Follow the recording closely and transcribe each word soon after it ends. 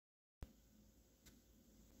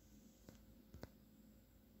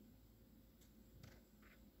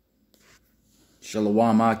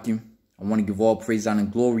Shalom Akim. I want to give all praise, honor,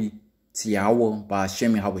 and glory to Yahweh, by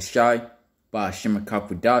Hashem Yahawashi, by Hashem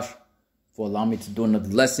Kakwadash, for allowing me to do another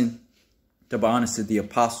lesson. Double honors to the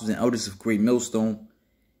apostles and elders of Great Millstone,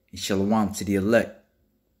 and Shalom to the elect.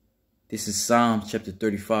 This is Psalm chapter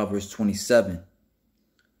 35, verse 27.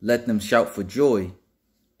 Let them shout for joy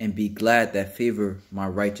and be glad that favor my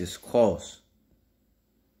righteous cause.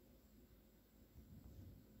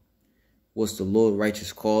 What's the Lord's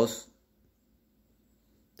righteous cause?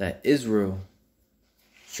 That Israel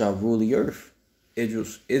shall rule the earth.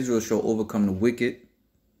 Israel shall overcome the wicked,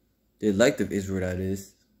 the elect of Israel, that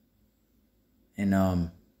is. And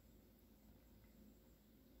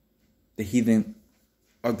the heathen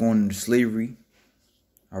are going into slavery.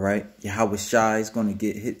 All right, Yahawashi is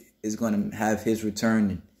going to have his return,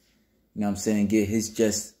 and you know what I'm saying, get his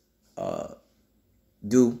just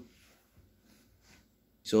due.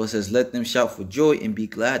 So it says, let them shout for joy and be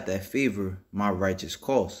glad that favor my righteous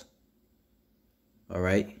cause. All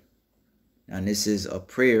right. Now this is a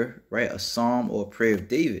prayer, right? A psalm or a prayer of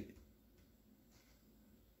David.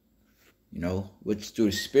 You know, which through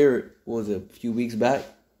the Spirit, was a few weeks back,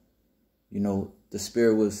 you know, the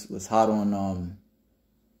Spirit was hot on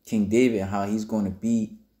King David and how he's going to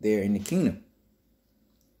be there in the kingdom.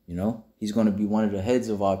 You know, he's going to be one of the heads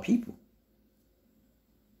of our people.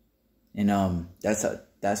 And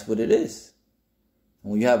that's what it is.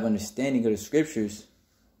 When you have understanding of the scriptures,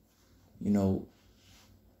 you know,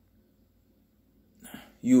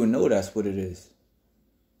 you will know that's what it is.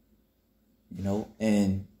 You know,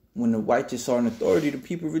 and when the righteous are in authority, the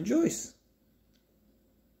people rejoice.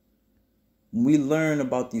 When we learn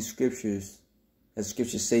about these scriptures, as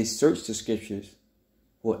scriptures say, search the scriptures,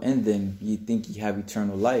 for in them you think you have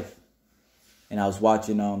eternal life. And I was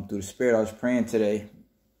watching through the Spirit, I was praying today,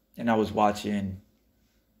 and I was watching,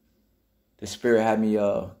 the Spirit had me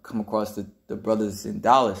come across the brothers in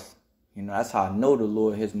Dallas. You know, that's how I know the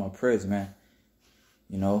Lord hears my prayers, man.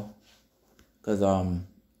 You know, because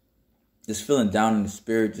just feeling down in the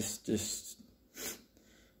spirit, just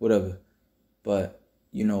whatever. But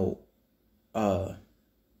you know, I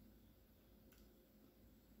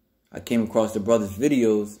came across the brothers'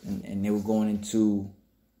 videos, and they were going into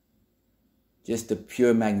just the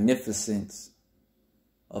pure magnificence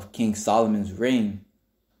of King Solomon's reign,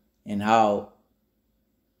 and how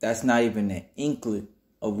that's not even an inkling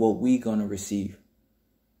of what we're going to receive.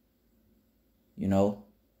 You know,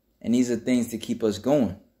 and these are things to keep us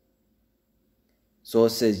going. So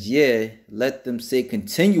it says, yeah, let them say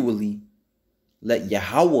continually, let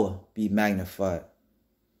Yahweh be magnified,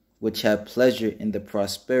 which have pleasure in the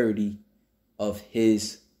prosperity of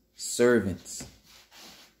his servants.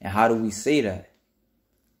 And how do we say that?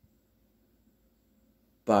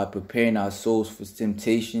 By preparing our souls for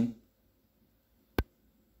temptation.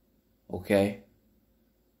 Okay.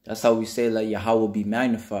 That's how we say, let Yahweh be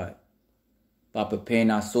magnified. By preparing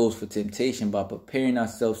our souls for temptation, by preparing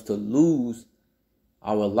ourselves to lose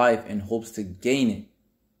our life in hopes to gain it.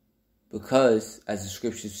 Because, as the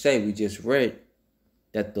scriptures say, we just read,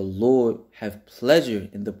 that the Lord have pleasure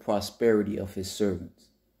in the prosperity of his servants.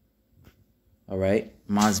 All right?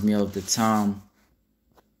 Reminds me of the time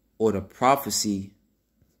or the prophecy,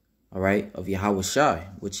 all right, of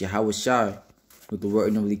Yahawashi, which Yahawashi, with the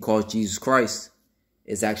word normally called Jesus Christ,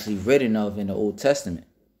 is actually written of in the Old Testament.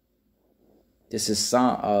 This is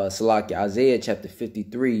Isaiah chapter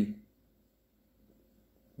 53,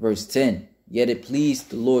 verse 10. Yet it pleased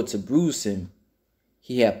the Lord to bruise him.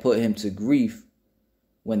 He hath put him to grief.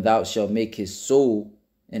 When thou shalt make his soul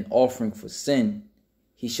an offering for sin,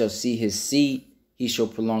 he shall see his seed, he shall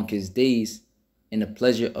prolong his days, and the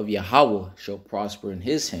pleasure of Yahweh shall prosper in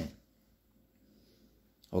his hand.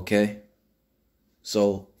 Okay?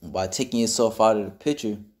 So, by taking yourself out of the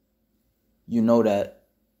picture, you know that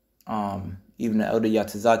even the elder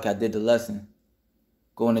Yatazaki, I did the lesson,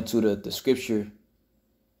 going into the scripture,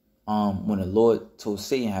 when the Lord told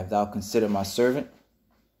Satan, have thou considered my servant?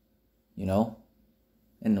 You know?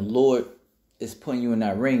 And the Lord is putting you in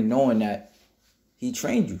that ring knowing that he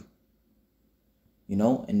trained you. You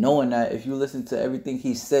know? And knowing that if you listen to everything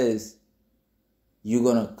he says, you're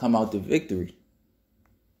going to come out the victory.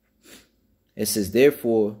 It says,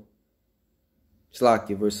 therefore,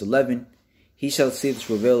 Slakia, verse 11, he shall see the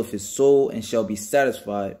travail of his soul and shall be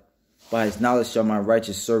satisfied. By his knowledge shall my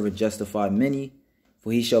righteous servant justify many,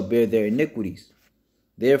 for he shall bear their iniquities.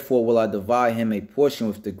 Therefore will I divide him a portion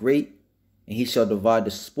with the great, and he shall divide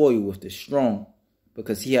the spoil with the strong,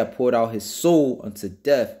 because he hath poured out his soul unto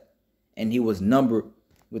death, and he was numbered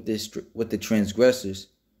with the transgressors,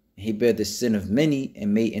 and he bare the sin of many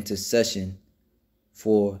and made intercession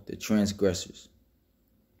for the transgressors.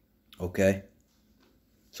 Okay.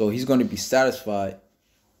 So he's going to be satisfied,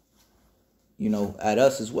 at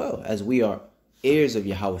us as well, as we are heirs of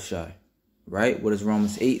Yahushua, right? What does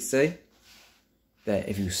Romans 8 say? That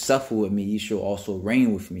if you suffer with me, you shall also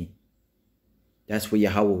reign with me. That's what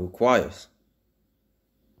Yahweh requires.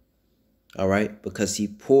 All right? Because he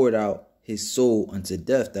poured out his soul unto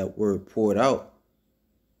death. That word poured out,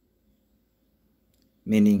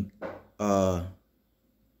 meaning Ira.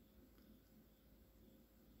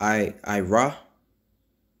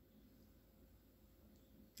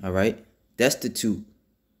 All right? Destitute,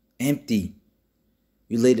 empty.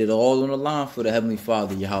 You laid it all on the line for the Heavenly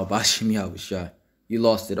Father, Yahweh Bashim Yahushua. You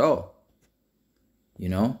lost it all.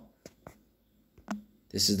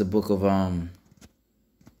 This is the book of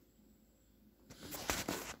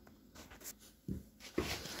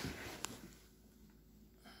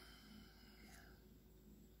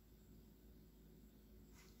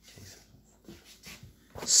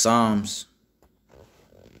Psalms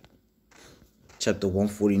chapter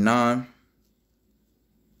 149.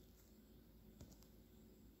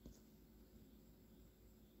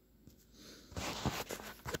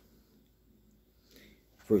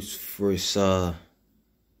 Verse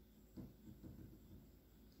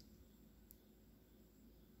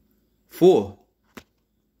 4.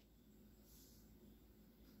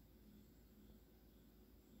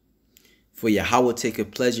 For Yahweh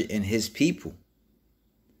taketh pleasure in his people.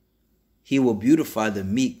 He will beautify the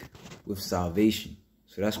meek with salvation.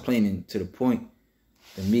 So that's plain to the point.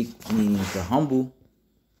 The meek meaning the humble,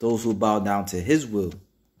 those who bow down to his will.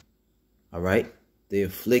 All right? The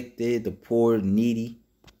afflicted, the poor, the needy.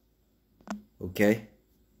 Okay?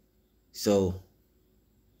 So,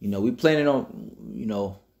 we planning on,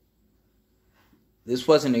 this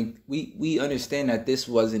wasn't, we understand that this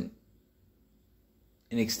wasn't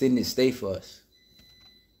an extended stay for us.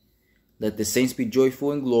 Let the saints be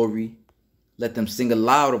joyful in glory. Let them sing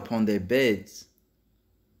aloud upon their beds.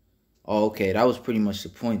 Oh, okay, that was pretty much the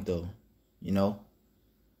point though,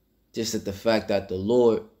 Just at the fact that the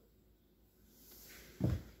Lord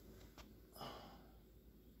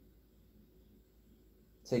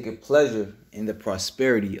taketh pleasure in the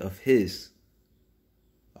prosperity of his.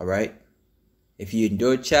 All right? If you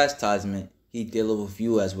endure chastisement, he dealeth with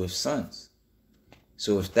you as with sons.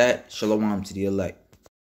 So with that, shalom to the elect.